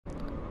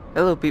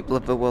Hello people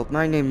of the world,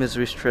 my name is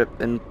Reecetrip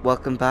and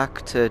welcome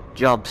back to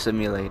Job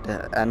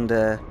Simulator, and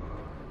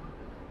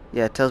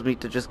yeah, it tells me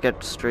to just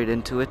get straight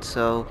into it,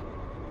 so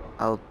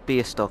I'll be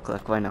a store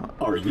clerk, why not?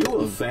 Are you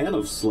a fan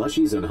of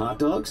slushies and hot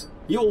dogs?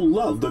 You'll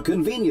love the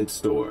convenience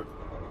store.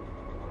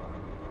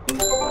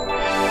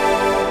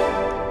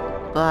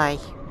 Bye.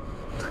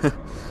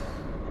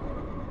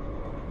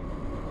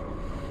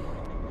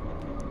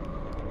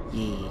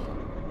 Yeah.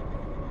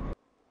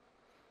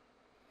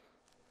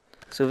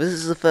 So this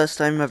is the first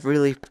time I've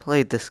really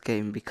played this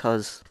game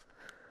because,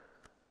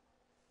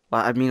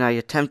 well, I mean, I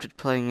attempted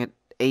playing it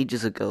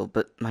ages ago,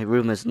 but my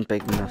room isn't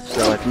big enough,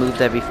 so I've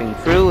moved everything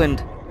through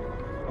and,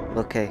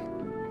 okay.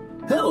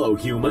 Hello,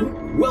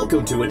 human.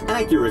 Welcome to an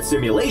accurate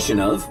simulation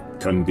of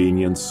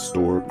Convenience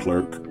store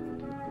clerk.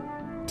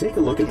 Take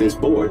a look at this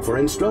board for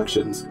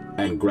instructions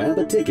and grab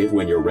a ticket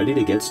when you're ready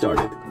to get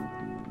started.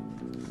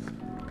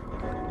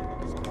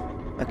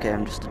 Okay,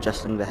 I'm just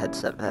adjusting the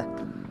headset there.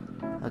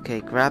 Okay,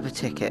 grab a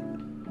ticket.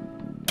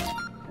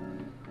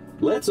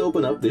 Let's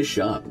open up this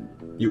shop.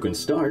 You can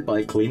start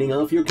by cleaning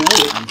off your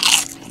counter.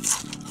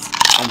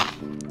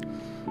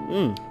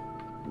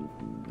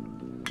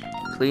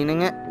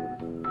 Cleaning it.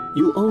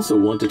 You also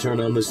want to turn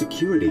on the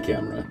security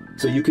camera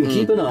so you can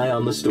keep an eye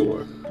on the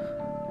store.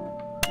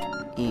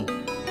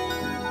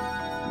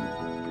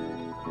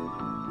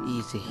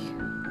 Easy.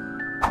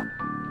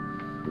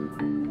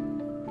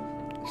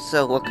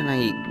 So, what can I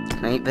eat?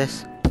 Can I eat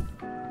this?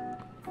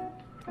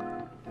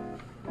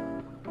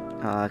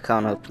 Oh, I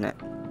can't open it.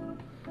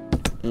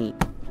 Eat.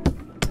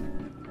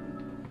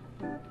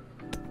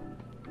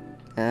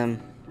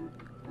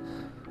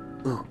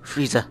 Ooh,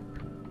 freezer.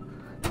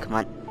 Come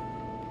on.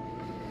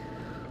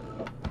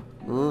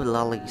 Ooh,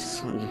 lollies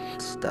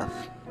and stuff.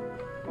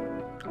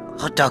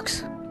 Hot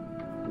dogs.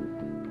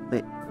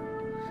 Wait,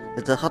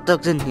 is there hot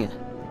dogs in here?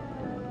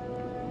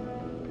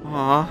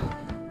 Aww.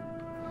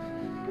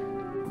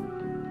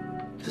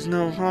 There's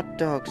no hot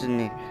dogs in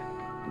there.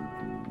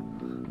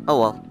 Oh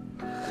well.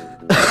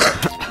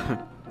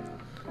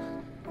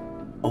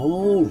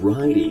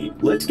 Alrighty,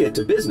 let's get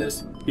to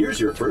business. Here's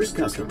your first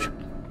customer.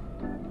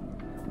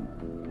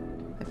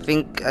 I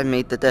think I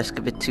made the desk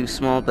a bit too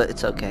small, but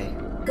it's okay.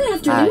 Good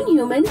afternoon,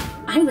 human.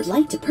 I would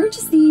like to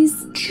purchase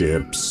these.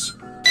 Chips.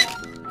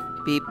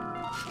 Beep.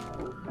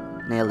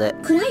 Nailed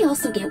it. Could I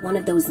also get one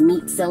of those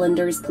meat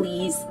cylinders,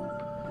 please?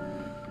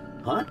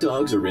 Hot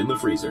dogs are in the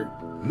freezer.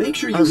 Make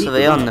sure you Oh, heat so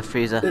they them are in up, the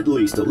freezer. at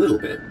least a little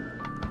bit.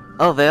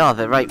 Oh, they are.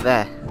 They're right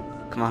there.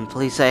 Come on,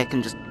 please say I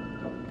can just...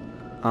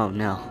 Oh,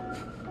 no.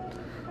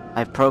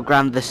 I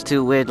programmed this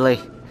too weirdly.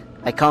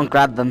 I can't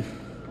grab them.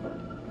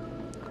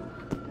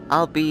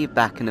 I'll be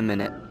back in a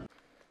minute.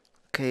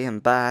 Okay, I'm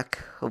back.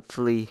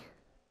 Hopefully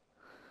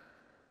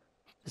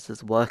this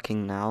is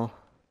working now.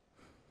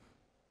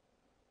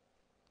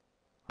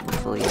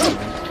 Hopefully,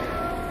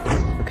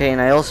 anyway. Okay,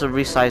 and I also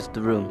resized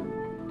the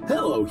room.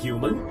 Hello,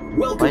 human.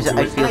 Why Welcome does it- to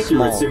I an feel accurate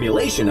small.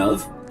 simulation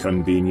of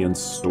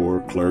Convenience store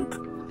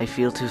clerk. I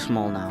feel too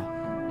small now.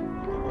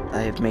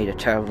 I have made a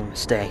terrible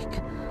mistake.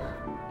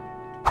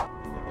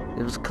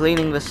 It was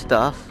cleaning the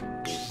stuff.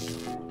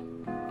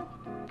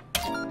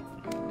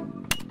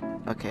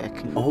 Okay, I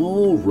can...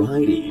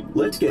 Alrighty,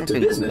 let's get to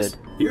think I'm business. good.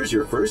 Here's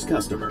your first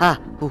customer. Ah!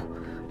 Ooh.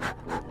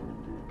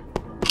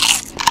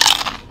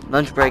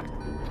 Lunch break.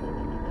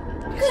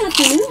 Good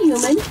afternoon,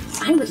 human.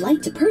 I would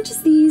like to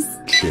purchase these.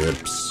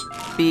 Chips.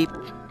 Beep.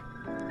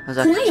 How's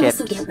that Could I chips?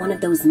 also get one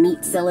of those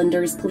meat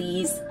cylinders,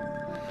 please?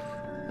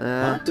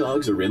 Hot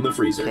dogs are in the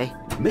freezer. Okay.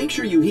 Make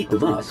sure you heat them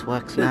Hopefully up, this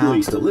works at now.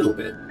 least a little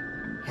bit.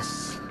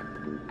 Yes.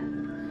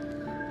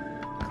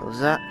 Close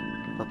that.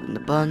 Open the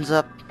buns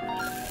up.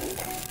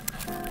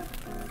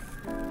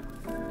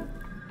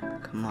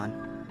 Come on.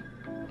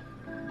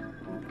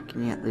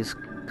 Can you at least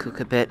cook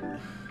a bit?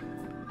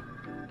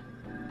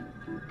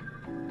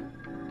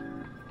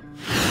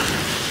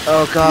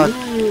 Oh god.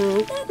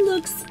 That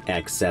looks...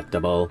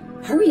 Acceptable.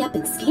 Hurry up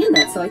and scan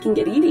that so I can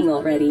get eating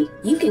already.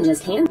 You can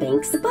just hand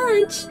thanks a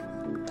bunch.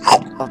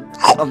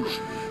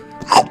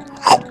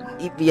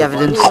 Eat the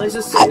evidence. To finalize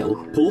a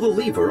sale, pull the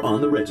lever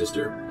on the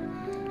register.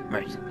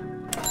 Right.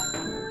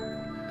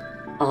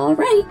 All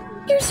right,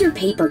 here's your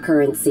paper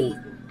currency.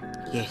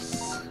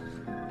 Yes.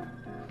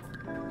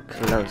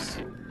 Close.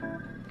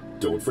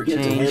 Don't forget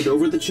to Change. hand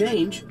over the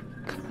change.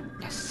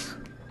 Yes.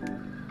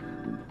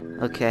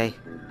 Okay.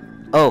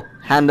 Oh,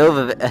 hand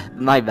over the,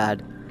 my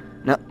bad.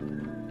 No.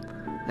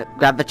 No,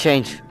 grab the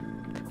change.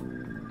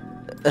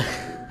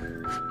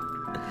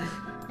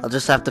 I'll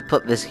just have to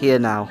put this here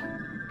now.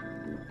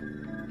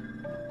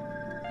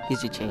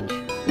 Here's your change.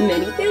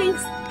 Many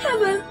thanks.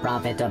 Have a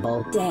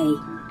profitable day.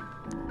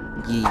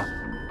 Yee.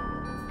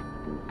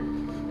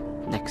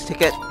 Next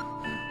ticket.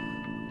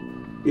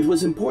 It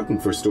was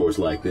important for stores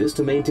like this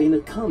to maintain a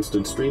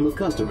constant stream of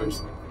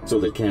customers, so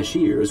that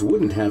cashiers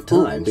wouldn't have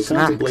time to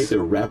snacks. contemplate their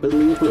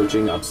rapidly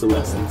approaching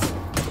obsolescence.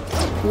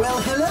 Well,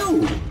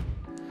 hello!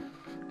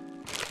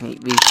 Can I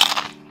eat these?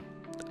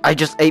 I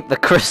just ate the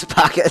crisp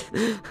packet.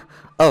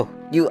 Oh,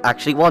 you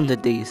actually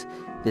wanted these.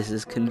 This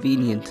is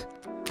convenient.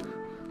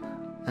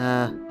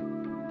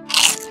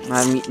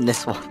 I'm eating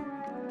this one.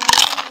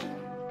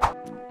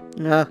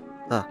 No.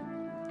 Oh.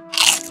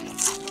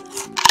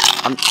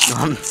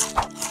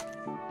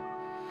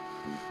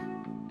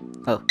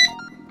 Oh.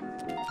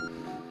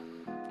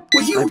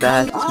 Would you My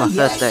bad. It's my yes,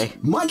 first day.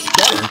 Much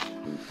better.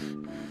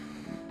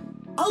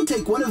 I'll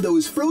take one of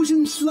those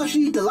frozen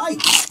slushy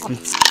delights.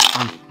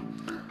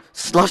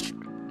 Slush?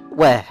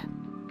 Where?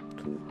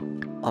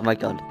 Oh my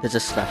god, there's a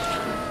slush.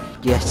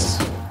 Yes.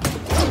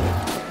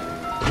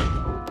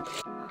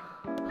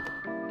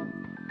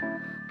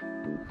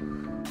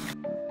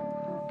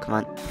 Come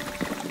on.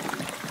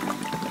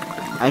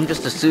 I'm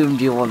just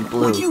assumed you want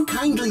blue. Would you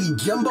kindly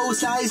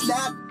jumbo-size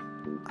that?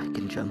 I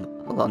can jump.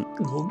 Hold on.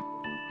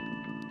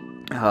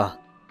 Oh,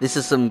 this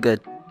is some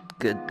good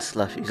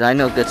slushies. I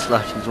know good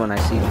slushies when I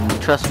see them.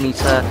 Trust me,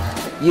 sir,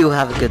 you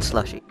have a good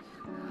slushie.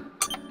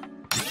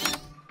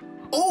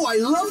 Oh, I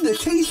love the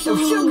taste of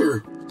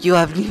sugar. You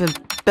have an even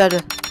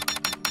better.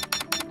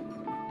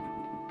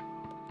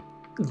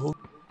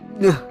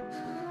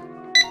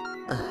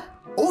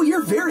 Oh,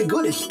 you're very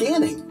good at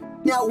scanning.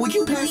 Now, would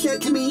you pass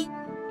that to me?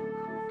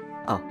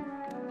 Oh.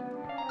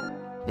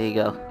 There you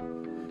go.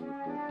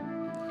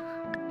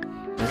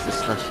 Where's the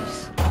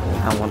slushies?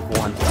 I want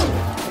one.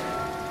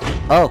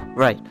 Oh,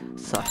 right.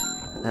 Sorry.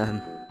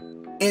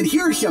 And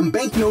here's some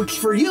banknotes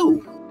for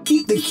you.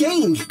 Keep the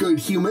change, good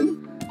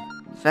human.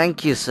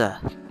 Thank you, sir.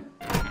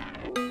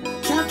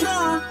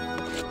 Ta-ta!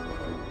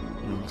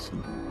 Need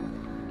some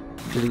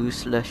blue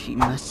slushy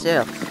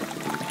myself.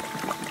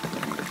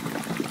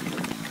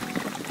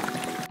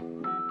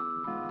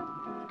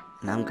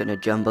 And I'm gonna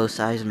jumbo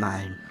size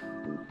mine.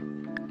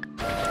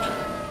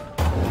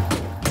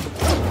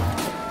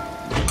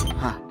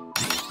 Huh.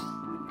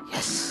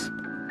 Yes.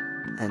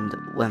 And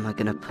where am I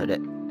gonna put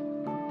it?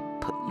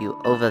 Put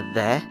you over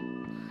there.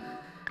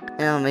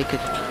 And I'll make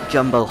a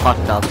jumbo hot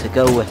dog to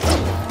go with it.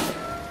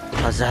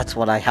 Cause that's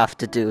what I have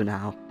to do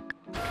now.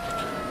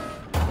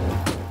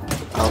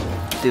 I'll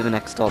do the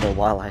next order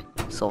while I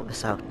sort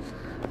this out.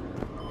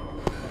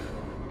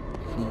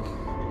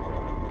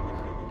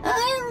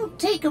 I'll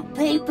take a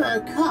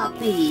paper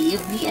copy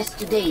of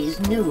yesterday's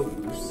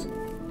news.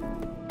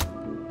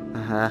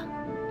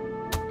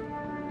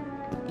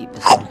 Eat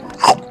this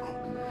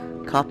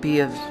one. Copy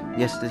of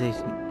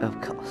yesterday's, of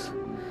course.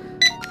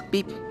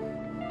 Beep.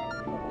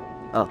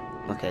 Oh,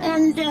 okay.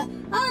 And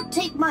I'll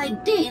take my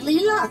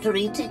daily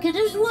lottery ticket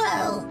as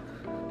well.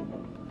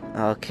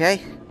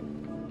 Okay.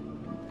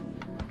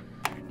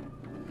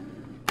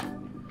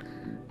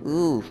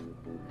 Ooh.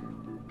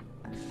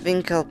 I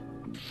think I'll...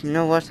 You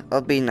know what?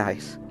 I'll be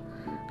nice.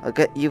 I'll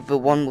get you the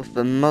one with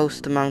the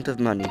most amount of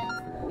money.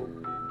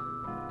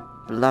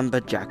 The lumber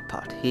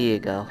jackpot. Here you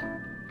go.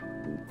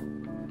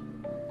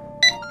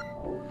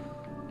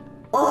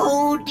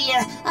 Oh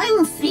dear,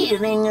 I'm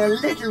feeling a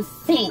little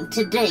faint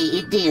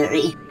today,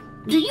 dearie.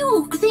 Do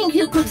you think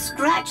you could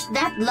scratch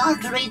that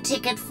lottery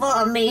ticket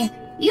for me?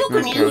 You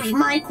can use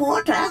my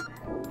quarter.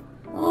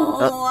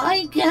 Oh,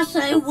 I guess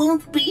I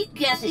won't be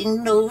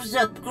getting those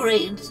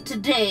upgrades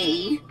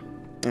today.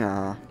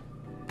 Aww.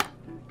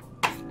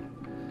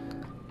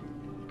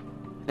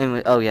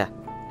 Anyway, oh yeah.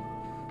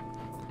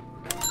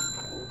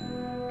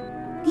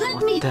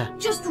 Let me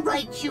just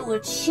write you a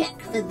check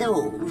for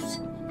those.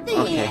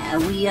 There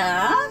we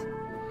are.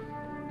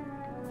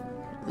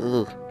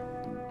 Ooh.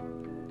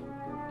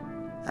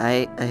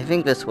 I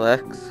think this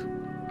works.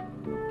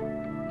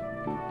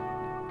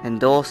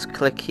 Endorse,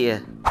 click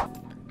here.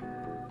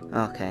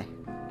 Okay.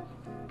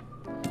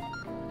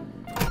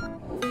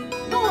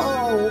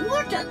 Oh,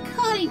 what a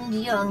kind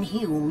young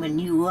human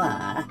you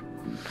are.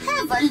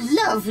 Have a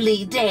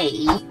lovely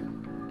day.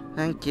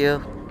 Thank you.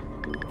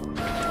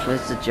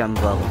 Where's the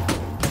jumbo?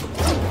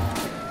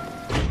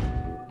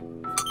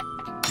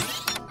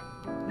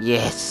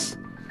 Yes!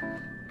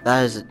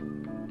 That is...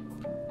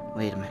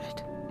 Wait a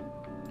minute.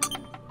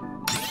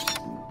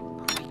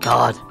 Oh my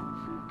god!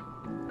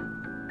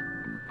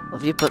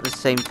 If you put the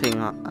same thing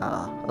on...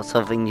 or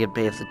something you'd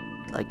be able to...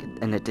 like,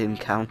 and it didn't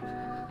count.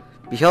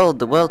 Behold,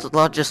 the world's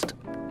largest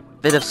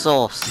bit of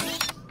sauce.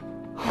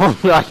 Oh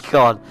my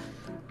god!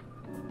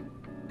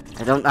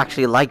 I don't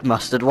actually like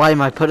mustard, why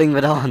am I putting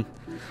it on?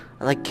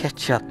 I like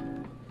ketchup.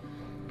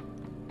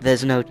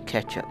 There's no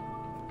ketchup.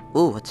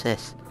 Ooh, what's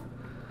this?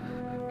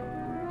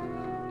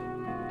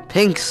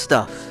 Pink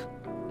stuff.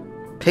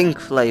 Pink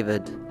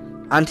flavored.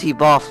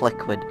 Anti-barf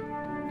liquid.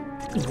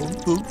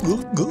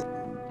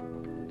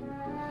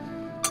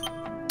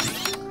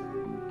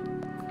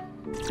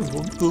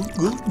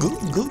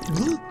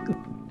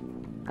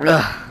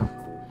 Ugh.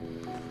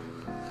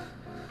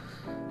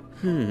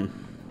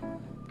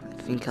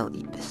 I think I'll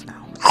eat this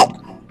now.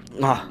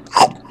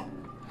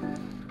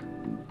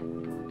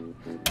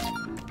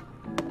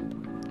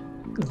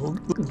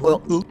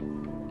 Well,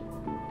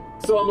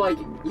 So I'm like,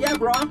 yeah,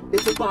 brah,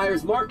 it's a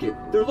buyer's market.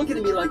 They're looking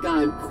at me like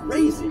I'm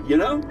crazy, you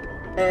know?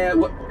 And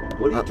what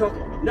are you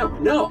talking?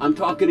 No, I'm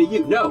talking to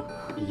you. No,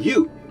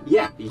 you.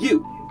 Yeah,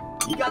 you.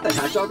 You got that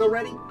hot dog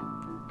already?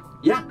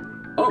 Yeah.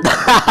 Oh.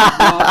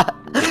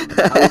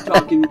 I was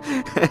talking,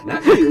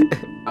 not you.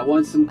 I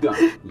want some gum.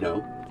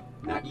 No.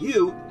 not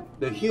you,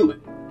 the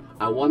human.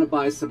 I want to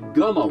buy some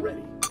gum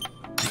already.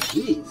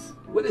 Jeez,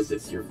 what is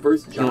this, your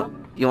first job?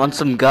 You want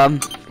some gum?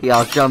 Yeah,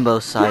 I'll jumbo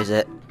size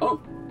it.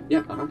 Oh,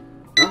 yeah,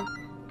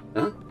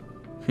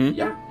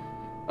 yeah.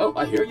 Oh,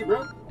 I hear you,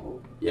 bro.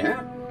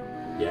 Yeah,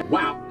 yeah.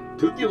 Wow,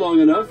 took you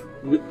long enough.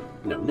 No,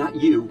 not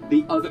you,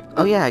 the other.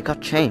 Oh yeah, I got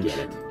change. Get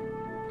it.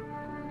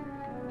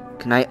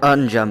 Can I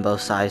unjumbo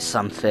size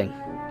something?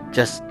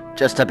 Just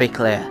to be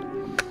clear.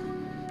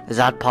 Is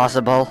that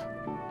possible?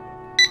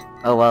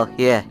 Oh well,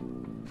 here.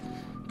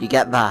 You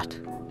get that.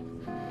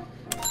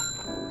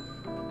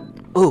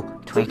 Ooh,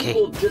 Twinkie.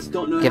 People just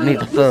don't know Give how me to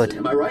the listen, food.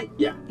 Am I right?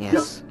 Yeah.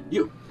 Yes. No,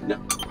 you. No,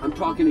 I'm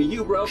talking to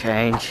you, bro.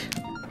 Change.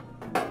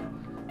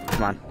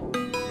 Come on.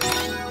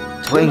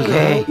 No matter how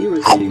Twinkie!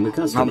 irritating the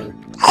customer,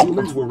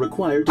 humans were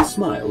required to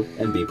smile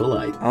and be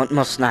polite. I want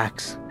more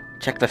snacks.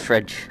 Check the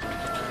fridge.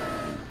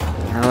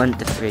 I want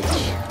the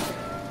fridge.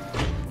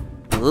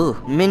 Ooh,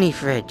 mini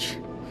fridge.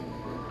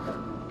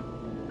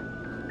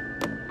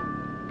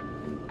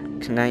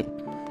 Can I...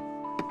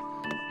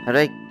 How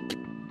do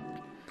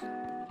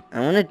I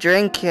want to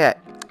drink it.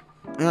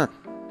 Ugh.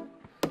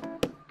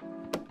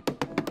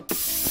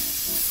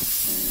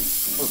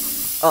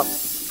 Oh,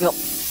 yeah,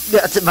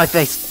 it's in my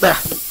face. There.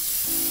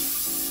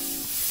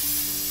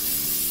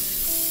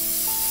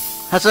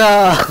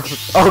 Huzzah!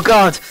 Oh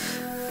god!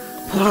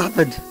 What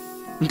happened?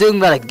 I'm doing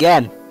that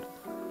again.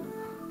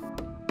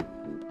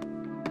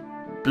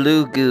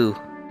 Blue goo.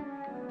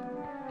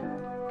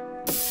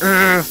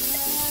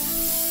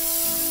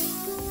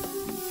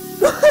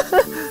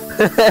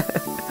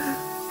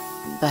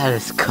 That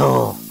is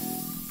cool.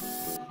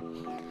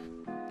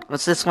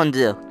 What's this one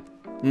do?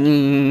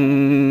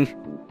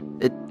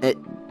 It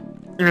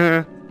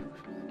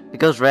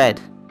goes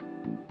red.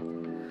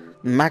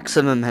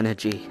 Maximum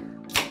energy.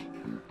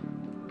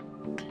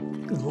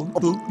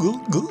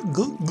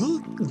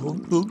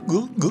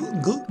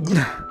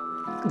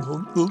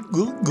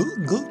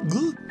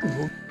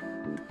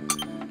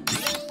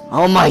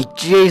 Oh my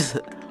jeez!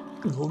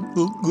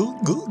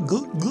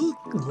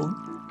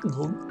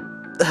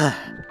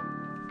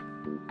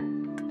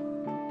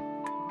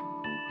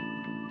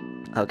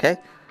 Okay.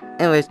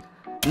 Anyways,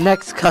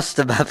 next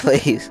customer,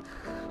 please.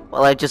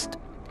 While I just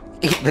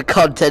eat the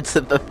contents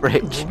of the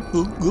fridge.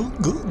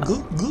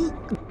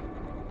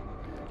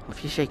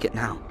 If you shake it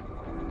now.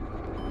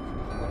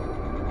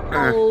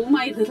 Oh,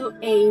 my little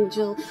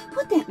angel.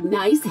 Put that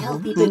nice,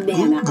 healthy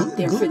banana up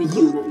there for the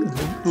human.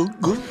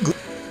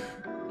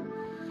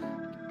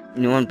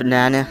 You want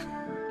banana?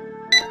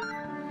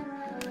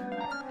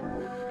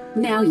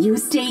 Now you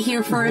stay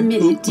here for a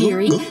minute,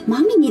 dearie.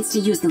 Mommy needs to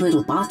use the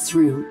little bot's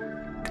room.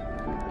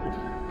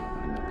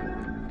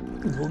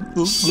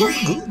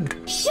 Sugar!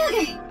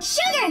 Sugar!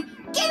 Sugar!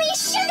 Give me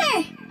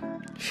sugar!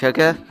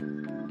 Sugar?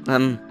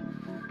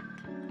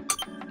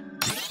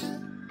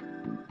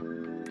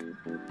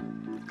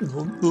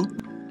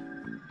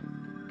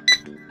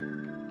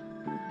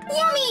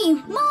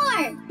 Yummy!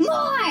 More!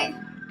 More!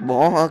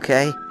 More?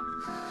 Okay.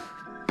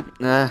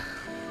 Here.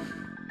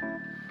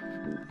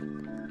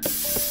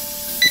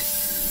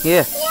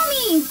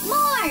 Yummy!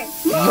 More!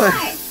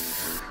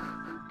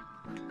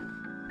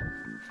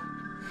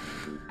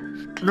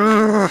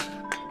 More!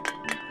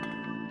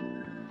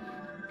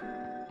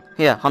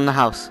 Here, on the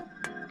house.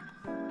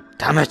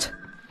 Damn it!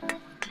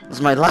 This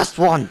is my last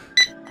one!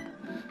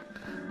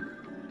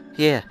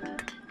 Here.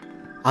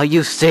 Are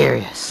you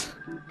serious?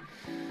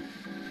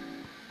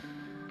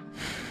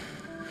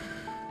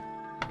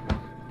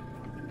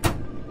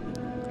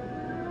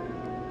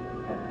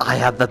 I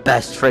have the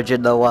best fridge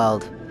in the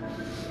world.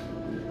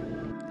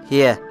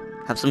 Here,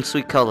 have some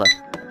sweet cola.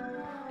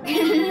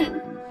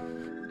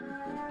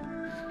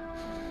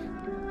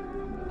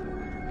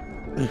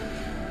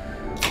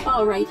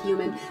 All right,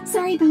 human.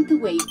 Sorry about the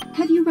wait.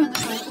 Have you run the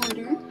right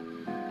order?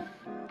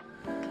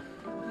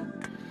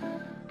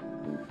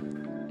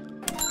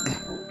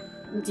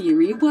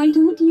 Dearie, why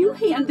don't you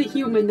hand the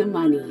human the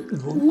money?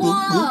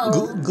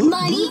 Whoa!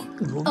 Money?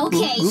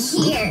 Okay,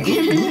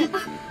 here.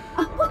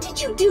 What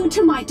did you do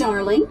to my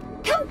darling?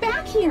 Come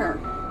back here.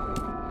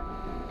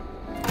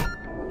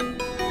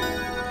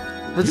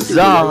 You did the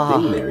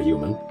right thing there,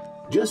 human.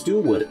 Just do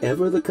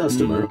whatever the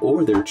customer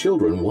or their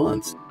children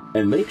wants,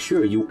 and make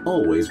sure you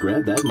always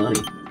grab that money.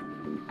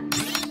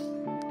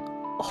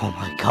 Oh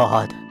my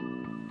god.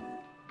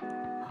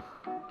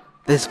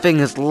 This thing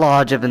is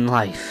larger than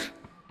life.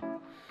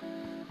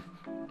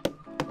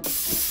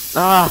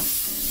 Ah!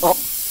 Oh!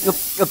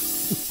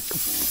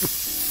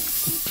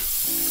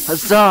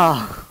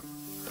 Huzzah!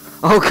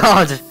 Oh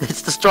god!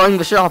 It's destroying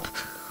the shop!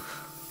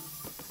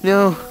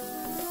 No!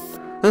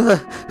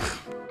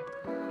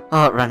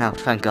 Oh, it ran out,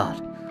 thank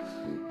god.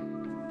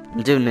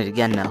 I'm doing it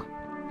again now.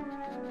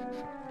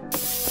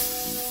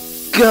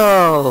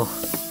 Go!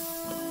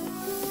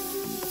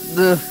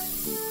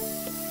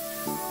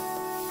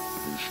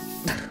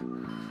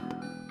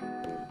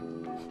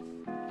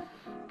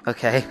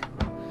 Okay.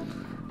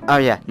 Oh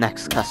yeah,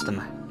 next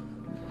customer.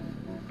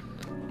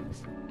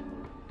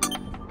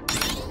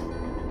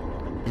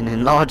 An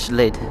enlarged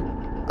lid.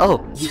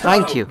 Oh, Yo,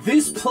 thank you.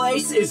 This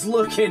place is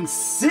looking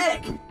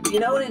sick. You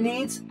know what it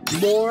needs?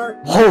 More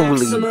Holy.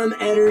 maximum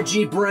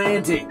energy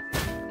branding.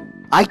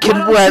 I can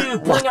Why wear. don't you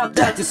bring up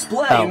that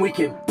display hell? and we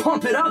can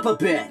pump it up a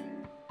bit?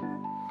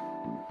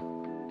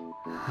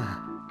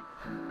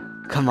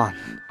 Come on,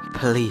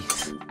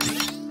 please.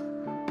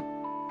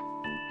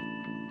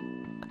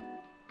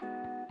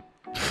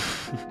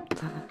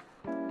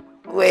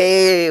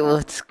 Wait,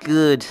 what's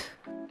good?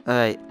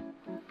 Alright.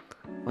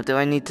 What do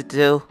I need to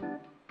do?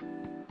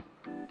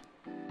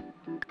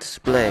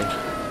 Display.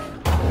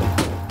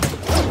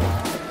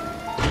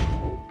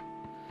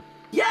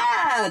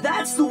 Yeah,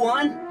 that's the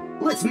one.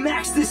 Let's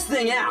max this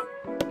thing out.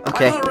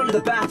 Okay. I gotta run to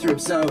the bathroom,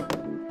 so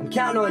I'm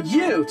counting on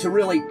you to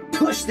really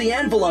push the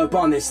envelope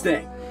on this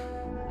thing.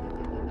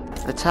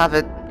 Let's have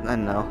it. I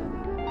don't know.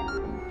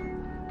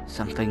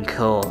 Something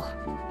cool.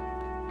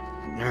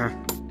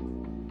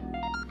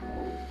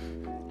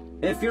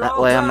 If you're That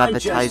all way I'm done,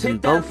 just advertising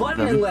hit both that of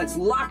button them. and let's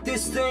lock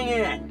this thing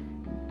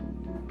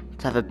in.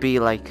 Let's have it be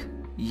like,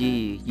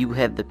 yeah, you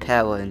have the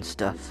power and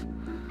stuff.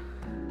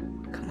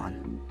 Come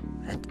on.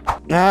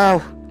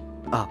 No!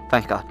 Oh,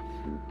 thank God.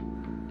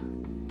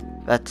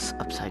 That's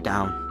upside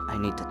down. I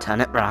need to turn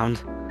it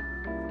round.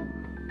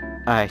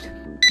 Alright.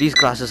 These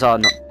glasses are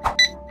not...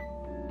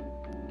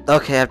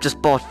 Okay, I've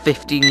just bought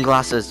 15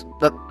 glasses.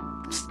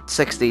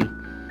 16.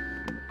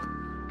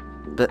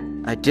 But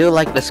I do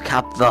like this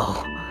cap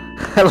though.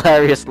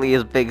 Hilariously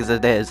as big as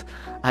it is.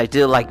 I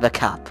do like the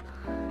cap.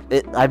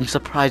 I'm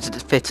surprised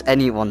it fits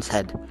anyone's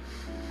head.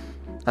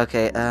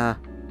 Okay,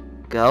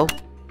 go.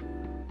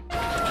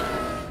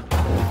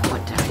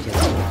 What did I do?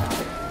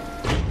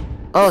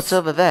 Oh, it's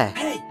over there.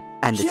 Hey,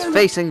 And it's Jim,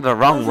 facing the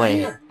wrong over way.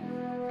 here.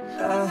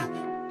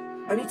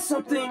 I need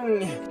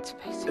something It's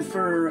facing...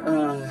 for,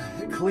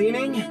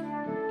 cleaning.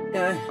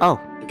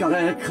 Oh.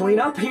 Gotta clean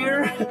up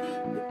here.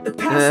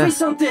 Pass me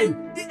something!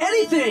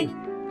 Anything!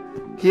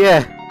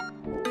 Yeah.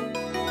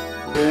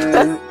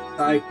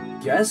 I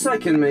guess I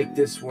can make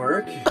this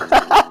work.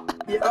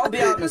 Yeah, I'll be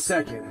out in a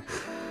second.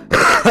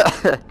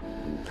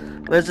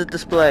 Where's the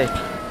display?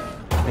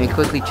 Let me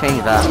quickly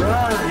change that.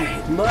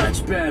 Right,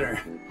 much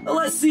better.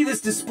 Let's see this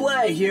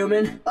display,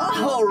 human.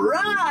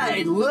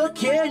 Alright,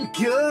 looking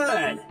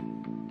good.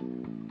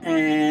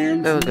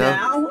 And There we go.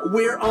 now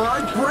we're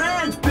on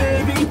brand,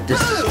 baby!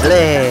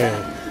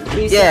 Display!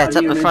 Peace Yeah, out, it's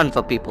up the human. front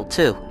for people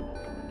too.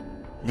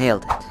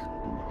 Nailed it.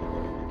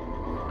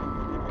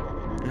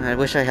 I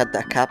wish I had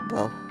that cap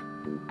though.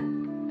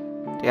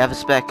 Do you have a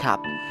spare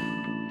cap?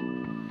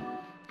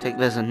 Take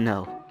this and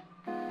no.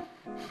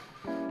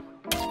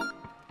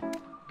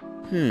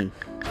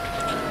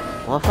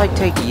 What if I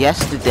take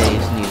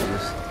yesterday's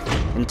news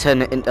and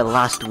turn it into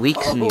last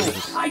week's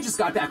news? I just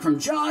got back from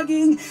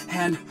jogging,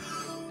 and...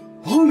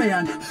 Oh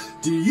man,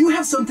 do you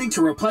have something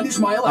to replenish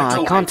my Oh,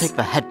 electrolytes? I can't take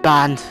the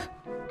headband.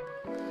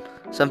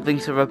 Something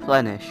to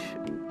replenish.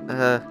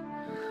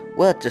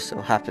 Well, it just so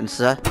happens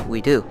that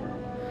we do.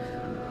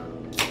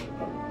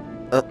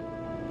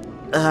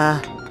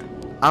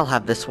 I'll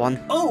have this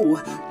one. Oh,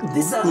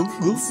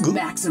 this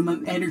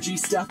maximum energy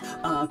stuff,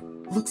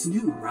 looks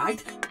new,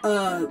 right?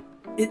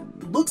 It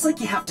looks like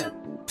you have to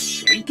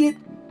shake it.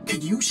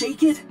 Could you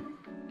shake it?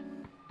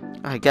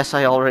 I guess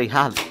I already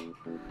have.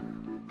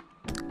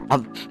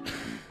 I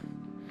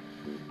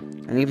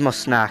need more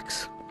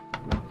snacks.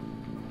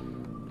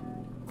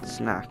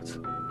 Snacks.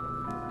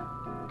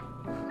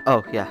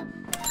 Oh, yeah.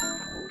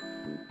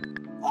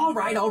 All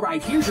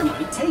right, here's your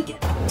money. Take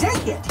it.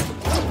 Take it.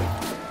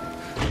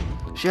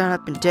 Shut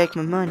up and take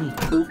my money.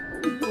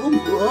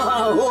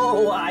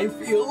 Whoa, I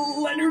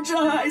feel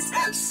energized.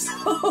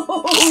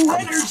 So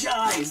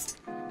energized.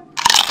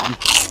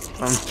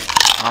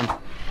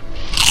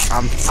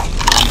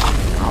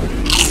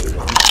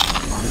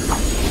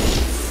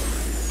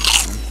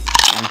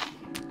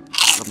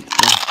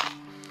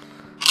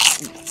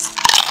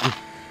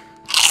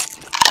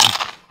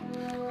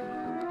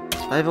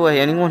 By the way,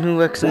 anyone who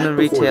works in the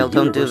retail,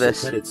 don't do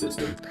this.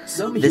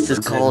 This is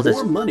called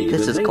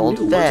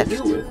theft.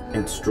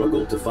 And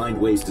struggle to find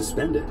ways to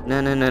spend it.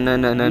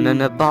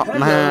 No,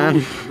 Batman.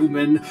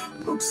 Human.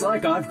 Looks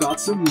like I've got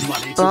some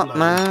money to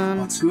Batman.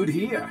 blow. What's good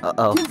here?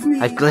 Uh-oh, Give me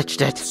I've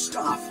glitched it.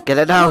 Stuff. Get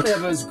it out.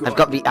 Whatever's good. I've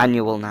got the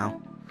annual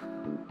now.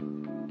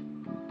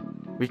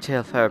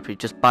 Retail therapy,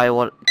 just buy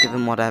what, give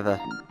him whatever.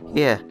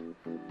 Here.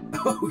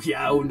 Oh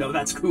yeah, oh no,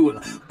 that's cool.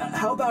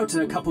 How about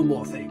a couple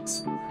more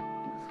things?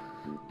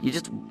 You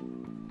just...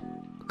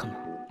 Come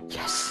on.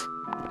 Yes.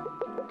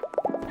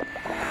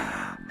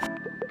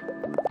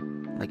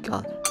 My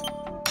God.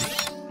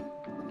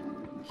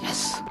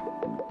 Yes.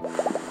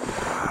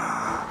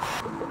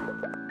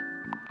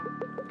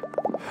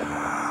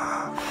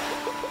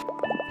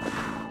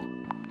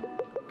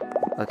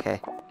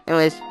 Okay.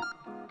 Anyways.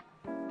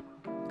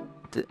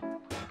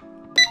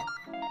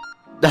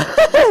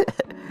 Oh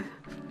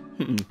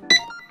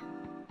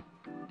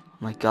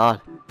my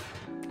God.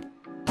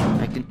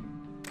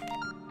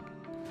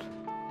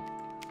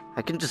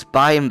 I can just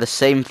buy him the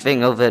same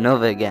thing over and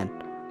over again.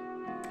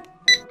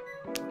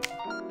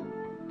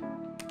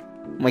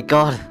 Oh my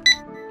God.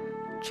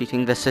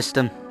 Cheating the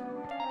system.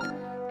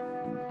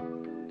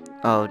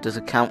 Oh, does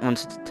it count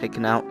once it's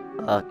taken out?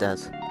 Oh, it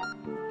does.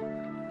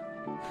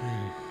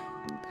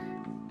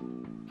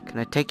 Can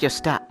I take your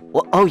stat?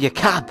 What? Oh, your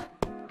cab!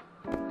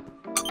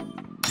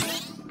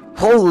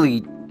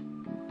 Holy...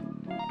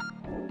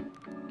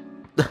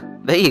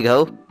 There you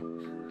go.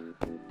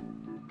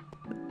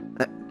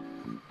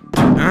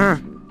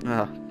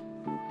 Oh.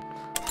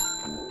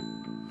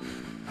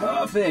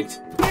 Perfect.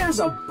 Here's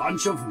a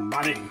bunch of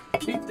money.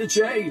 Keep the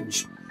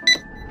change.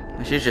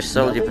 I should just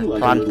sold you Nothing for like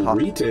a plant little pot.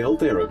 retail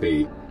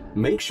therapy.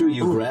 Make sure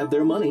you grab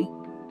their money.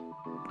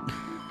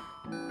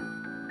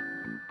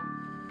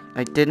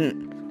 I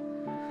didn't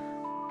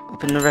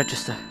open the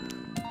register.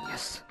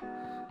 Yes.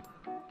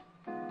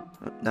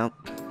 Oh, nope.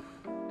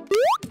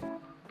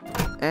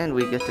 And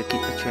we get to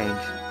keep the change.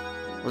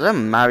 Was that a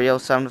Mario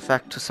sound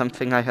effect or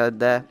something I heard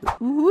there?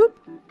 Whoop.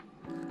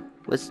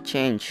 What's the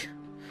change?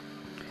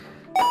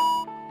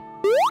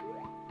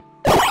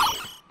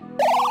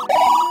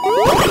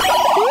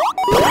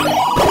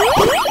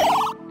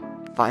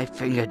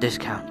 Five-finger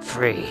discount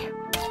free.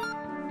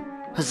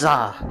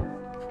 Huzzah!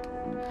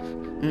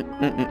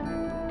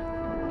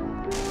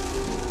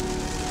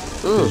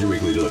 Here's your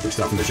weekly delivery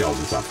stuff from the shelves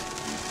and stuff.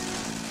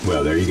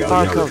 Well, there you go.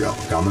 You know the drill.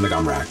 Gum on the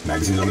gum rack.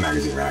 Magazines on the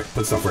magazine rack.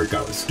 Put stuff where it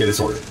goes. Get it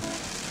sorted.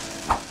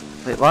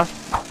 Wait, what?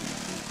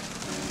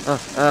 Oh,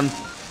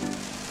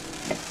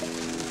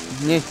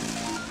 yeah.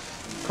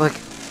 Quick.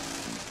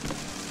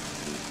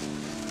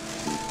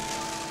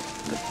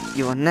 Put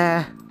you on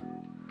there.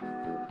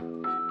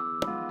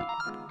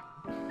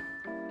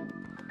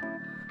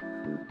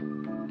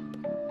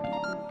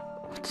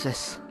 What's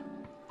this?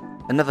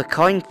 Another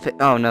coin fit?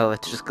 Oh no,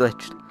 it's just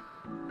glitched.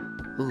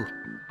 Ooh.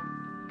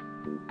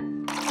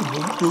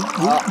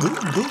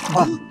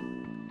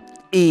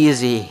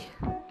 Easy.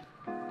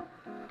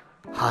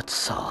 Hot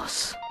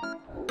sauce.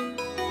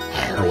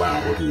 Hell oh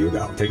wow, look at you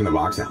go. Taking the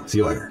box out. See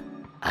you later.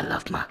 I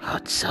love my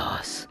hot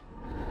sauce.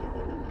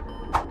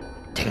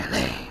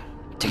 Ting-a-ling,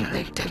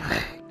 ting-a-ling,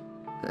 ting-a-ling.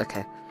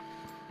 Okay.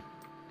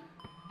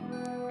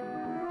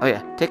 Oh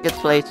yeah, tickets,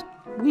 please.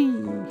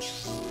 Whee.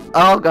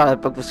 Oh god, I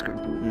broke the screen.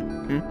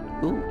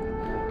 Ooh.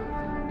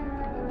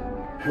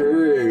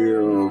 Hey,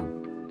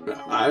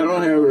 I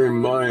don't have any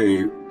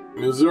money.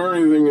 Is there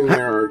anything in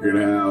there I could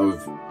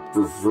have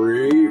for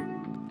free?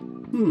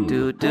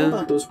 How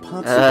about those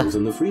popsicles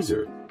in the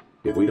freezer?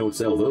 If we don't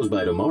sell those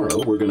by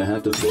tomorrow, we're gonna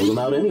have to throw them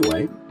out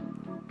anyway.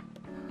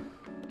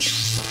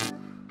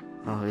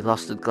 Oh, he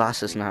lost his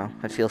glasses now.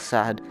 I feel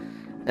sad.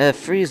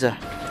 Freezer.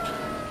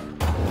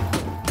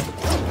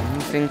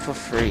 Anything for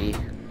free.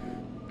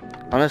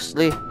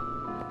 Honestly.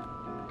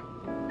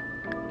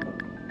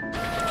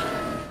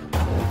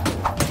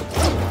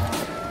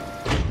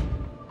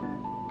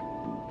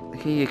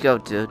 Here you go,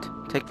 dude.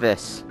 Take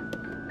this.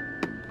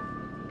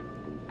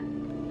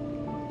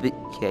 But,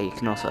 yeah, you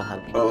can also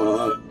have...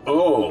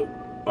 Oh,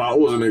 I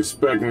wasn't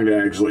expecting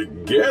to actually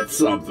get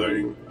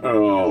something.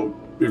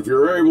 If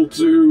you're able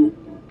to,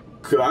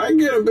 could I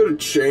get a bit of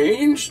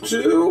change,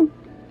 too?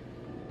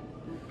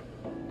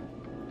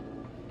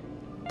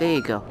 There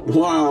you go.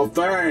 Wow,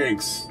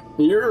 thanks.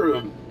 You're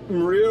a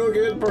real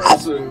good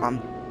person.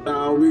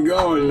 I'll be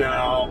going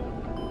now.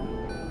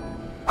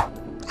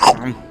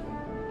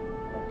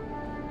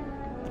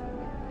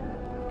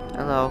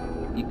 Hello.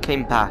 You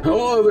came back.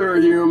 Hello there,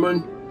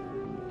 human.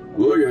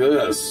 Look at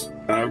this.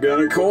 I've got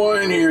a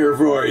coin here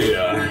for you.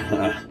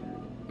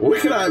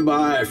 What can I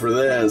buy for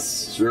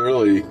this?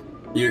 Surely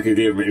you could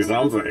give me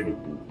something.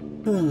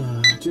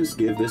 Just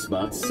give this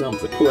box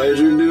something.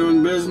 Pleasure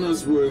doing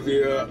business with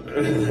you.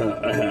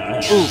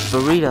 Ooh,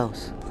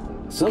 burritos.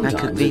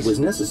 Sometimes it was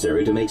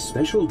necessary to make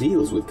special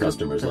deals with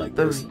customers like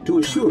this to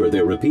assure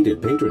their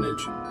repeated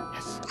patronage.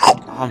 Yes.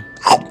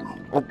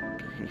 Oh.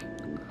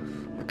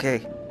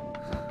 Okay.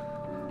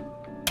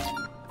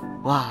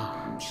 Wow.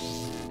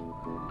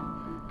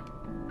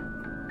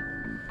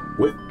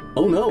 What?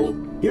 Oh no!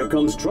 Here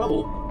comes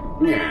trouble.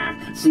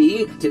 Yeah,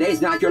 see?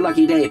 Today's not your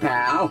lucky day,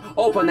 pal.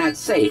 Open that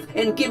safe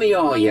and give me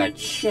all your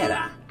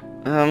cheddar.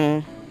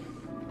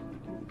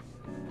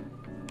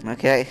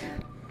 Okay.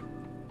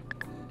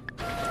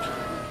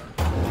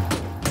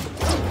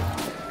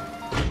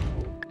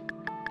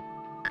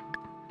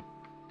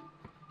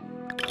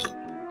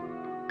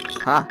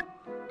 Huh?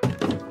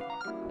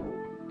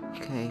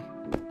 Okay.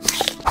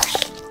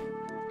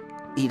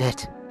 Eat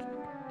it.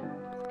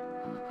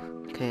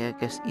 Okay, I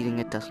guess eating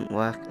it doesn't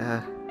work.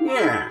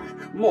 Yeah,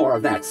 more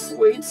of that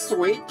sweet,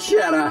 sweet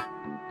cheddar.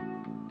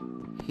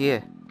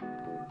 Here.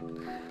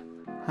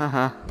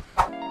 Haha.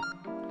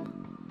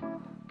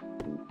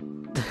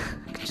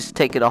 Just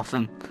take it off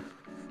him.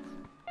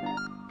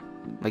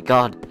 My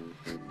god.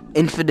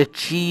 Infinite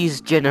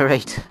cheese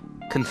generator.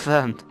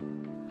 Confirmed.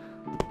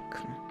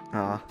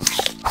 Ah.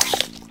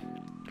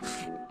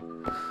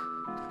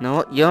 You know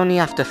what? You're only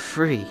after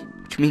 3,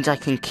 which means I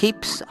can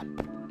keep some.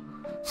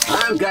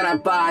 I'm gonna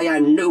buy a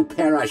new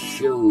pair of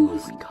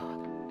shoes. Oh my god.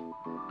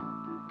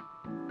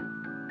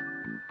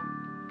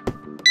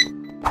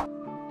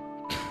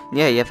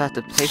 Yeah, you have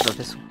to pay for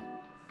this one.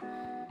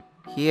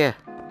 Here.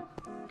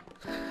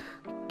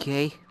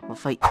 Okay, what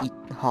if I eat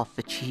half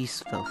the cheese?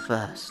 cheese though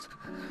first.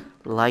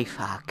 Life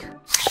hack.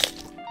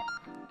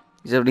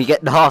 He's only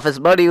getting half his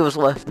money was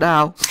worth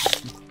now.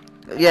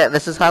 Yeah,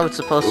 this is how it's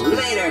supposed to be.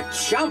 Later,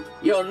 chump!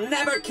 You'll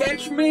never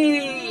catch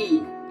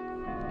me!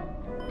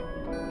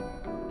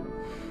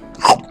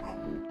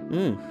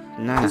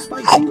 Nah.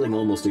 Despite dealing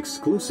almost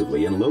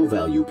exclusively in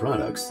low-value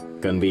products,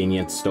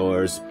 convenience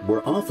stores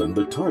were often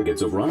the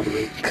targets of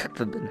robbery.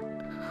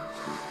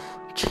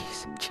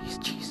 Cheese, cheese,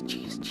 cheese,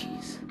 cheese,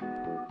 cheese.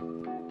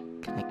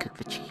 Can I cook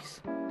the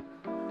cheese?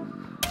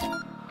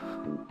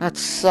 That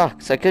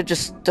sucks. I could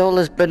just stole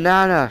his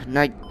banana. And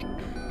I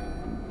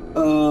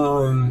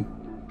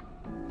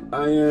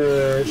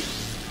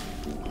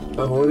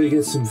want to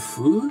get some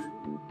food?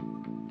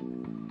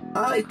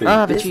 I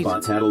think this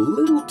spot's had a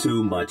little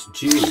too much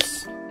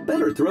juice.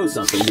 Better throw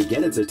something to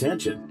get its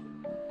attention.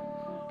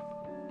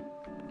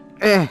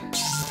 Huh?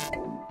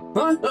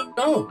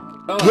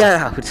 Get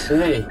out!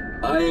 Hey,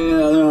 I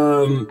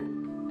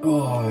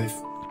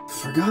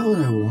forgot what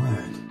I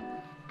wanted.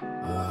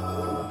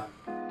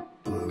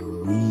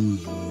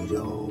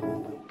 Burrito.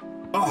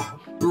 Oh,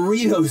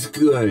 burrito's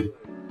good.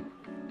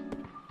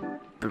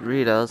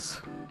 Burritos.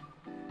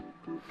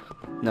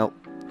 Nope.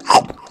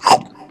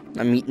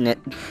 I'm eating it.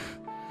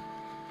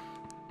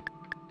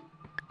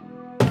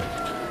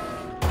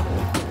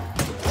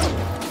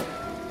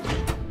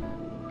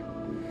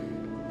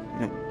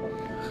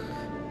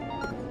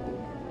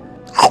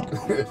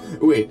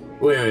 Wait.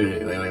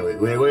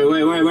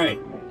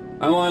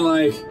 I want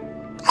like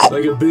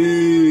a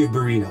big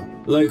burrito.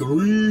 Like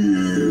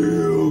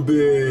real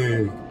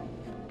big.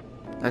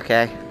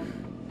 Okay.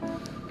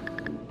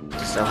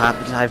 Just so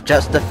happens I have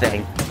just the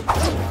thing.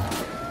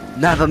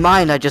 Never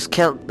mind, I just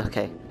killed.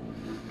 Okay.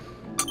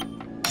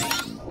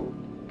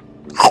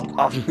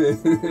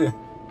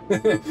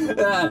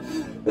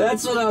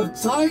 That's what I'm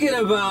talking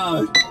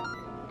about.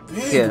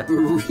 Big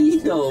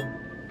burrito.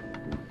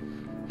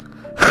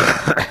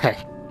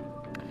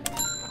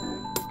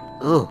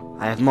 Ooh,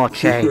 I have more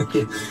change.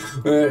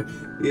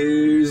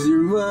 Here's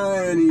your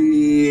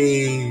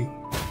money.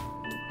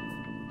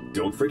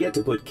 Don't forget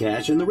to put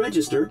cash in the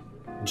register.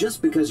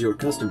 Just because your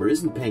customer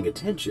isn't paying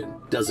attention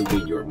doesn't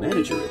mean your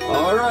manager is.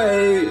 All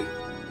right.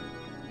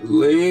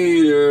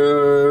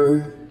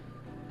 Later.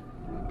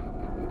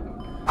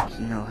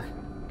 You know it.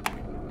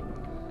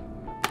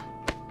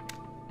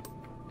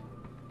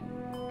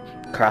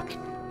 Crap.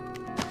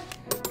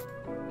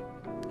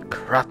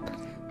 Crap.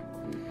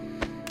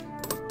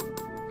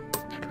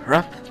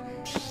 Crap.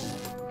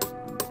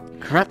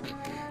 Crap.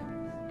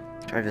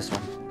 Try this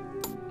one.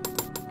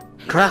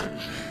 Crap.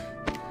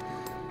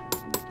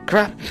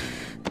 Crap.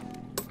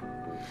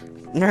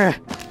 I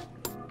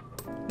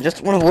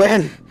just want to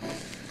win.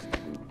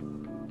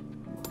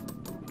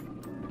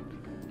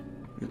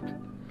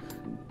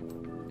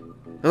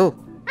 Oh,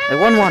 I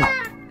won one.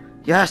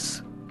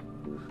 Yes.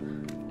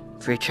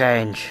 Free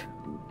change.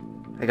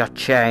 I got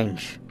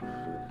change.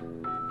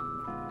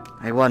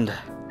 I wonder,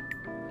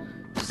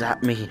 does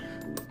that mean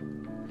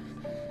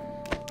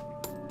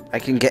I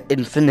can get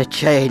infinite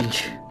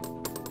change?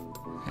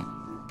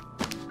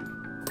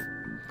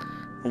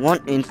 I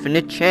want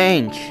infinite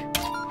change.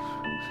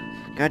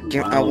 God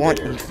damn, I want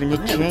infinite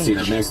change. I haven't seen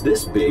a mess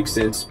this big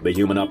since the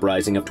human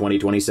uprising of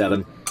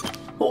 2027.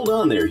 Hold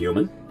on there,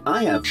 human.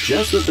 I have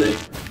just the thing.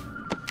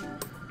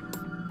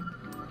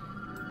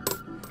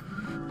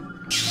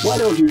 Why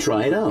don't you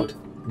try it out?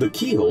 The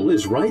keyhole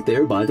is right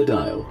there by the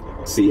dial.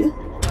 See it?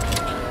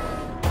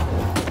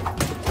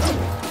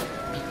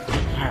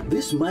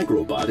 This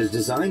microbot is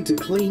designed to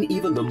clean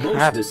even the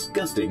most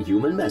disgusting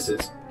human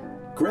messes.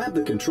 Grab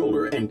the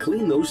controller and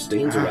clean those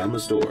stains around the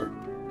store.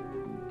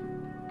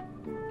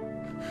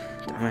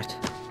 Damn it.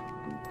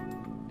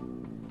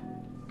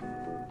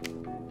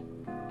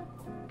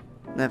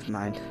 Never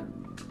mind.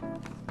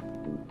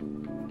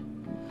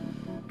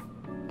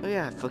 Oh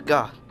yeah, I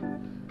forgot.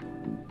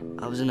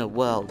 I was in a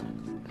world.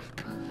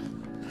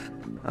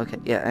 Okay,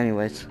 yeah,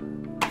 anyways.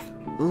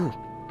 Ooh,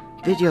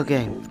 video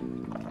game.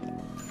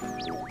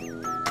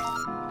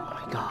 Oh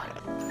my god.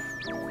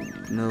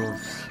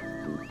 Moves.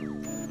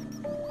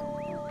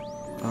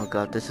 Oh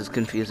god, this is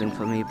confusing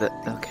for me, but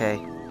okay.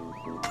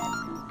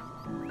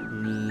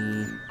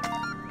 Me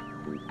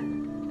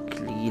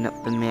clean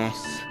up the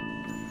mess.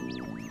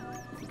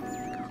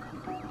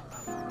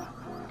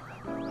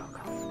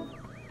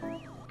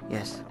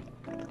 Yes.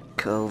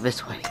 Go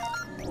this way.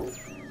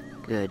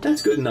 Good.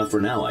 That's good enough for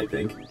now, I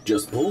think.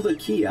 Just pull the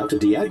key out to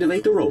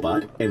deactivate the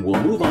robot, and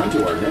we'll move on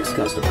to our next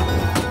customer.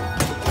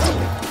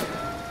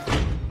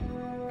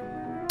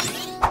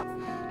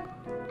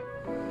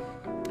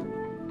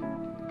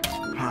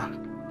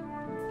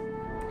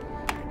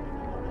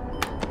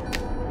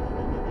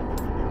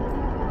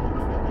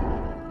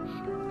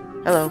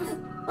 Hello.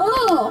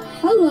 Oh,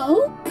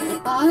 hello.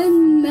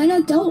 I'm an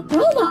adult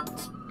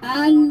robot,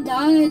 and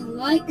I'd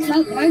like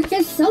to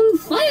purchase some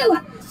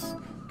fireworks,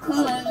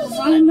 'cause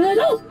I'm an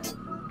adult.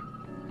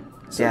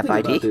 Something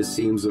about this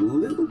seems a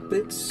little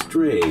bit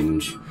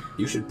strange.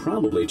 You should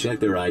probably check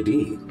their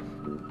ID.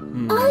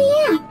 Oh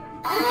yeah,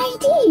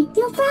 ID,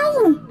 no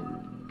problem.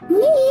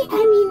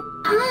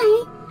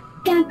 I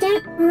got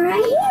that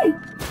right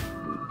here.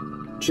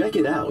 Check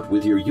it out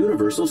with your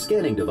universal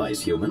scanning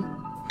device, human.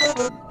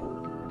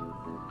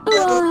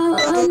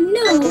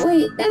 No,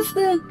 wait, that's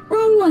the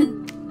wrong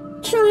one.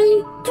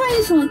 Try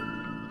this one.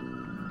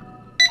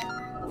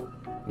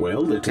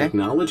 Well, the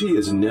technology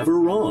is never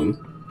wrong.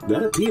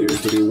 That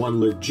appears to be one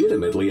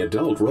legitimately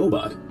adult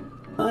robot.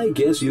 I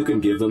guess you can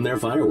give them their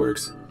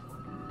fireworks.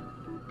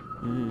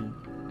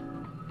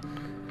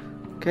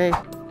 Okay.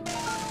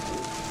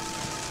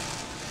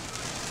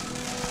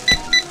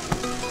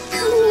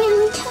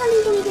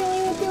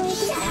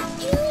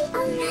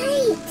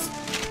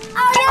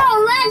 Oh no,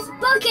 let's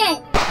book it!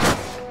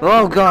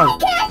 Oh god! I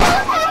can't go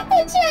back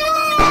to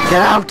jail!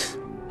 Get out!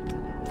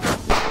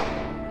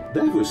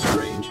 That was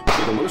strange,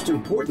 but the most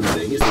important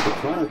thing is that the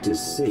product is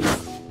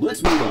safe.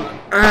 Let's move on.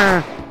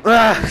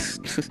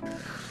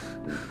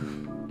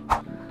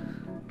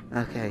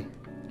 Okay.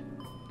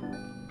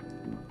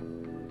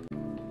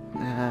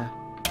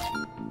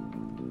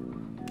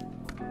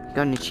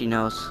 Gonichi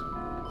knows.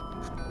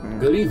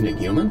 Good evening,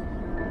 human.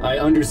 I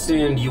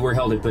understand you were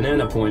held at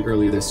Banana Point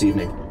earlier this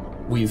evening.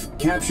 We've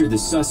captured the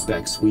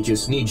suspects. We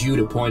just need you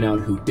to point out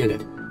who did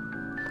it.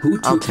 Who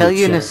took I'll tell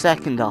you in a check?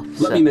 second,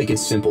 officer. Let me make it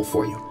simple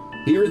for you.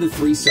 Here are the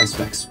 3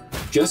 suspects.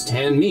 Just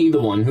hand me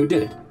the one who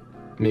did it.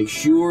 Make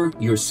sure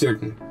you're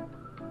certain.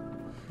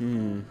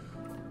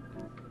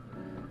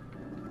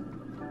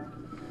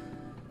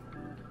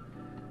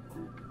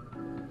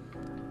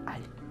 I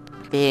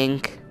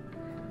think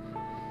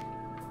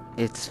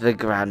it's the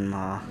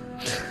grandma.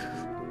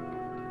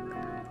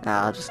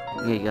 I'll just,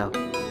 here you go.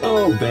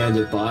 Oh,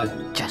 Bandit Bot.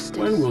 Justice.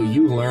 When will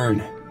you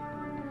learn?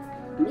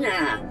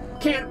 Yeah,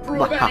 can't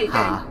prove anything.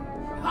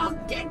 I'll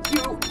get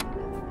you.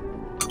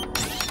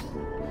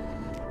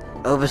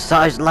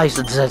 Oversized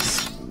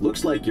licenses.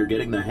 Looks like you're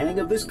getting the hang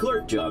of this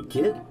clerk job,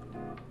 kid.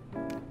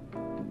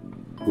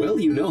 Well,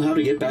 you know how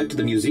to get back to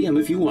the museum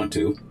if you want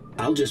to.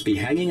 I'll just be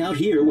hanging out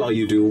here while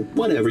you do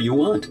whatever you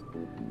want.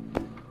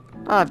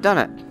 Oh, I've done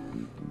it.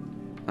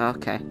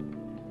 Okay.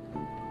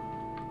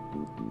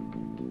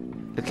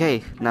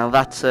 Okay, now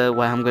that's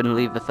where I'm going to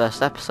leave the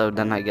first episode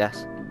then, I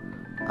guess.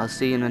 I'll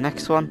see you in the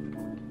next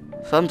one.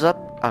 Thumbs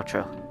up,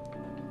 outro.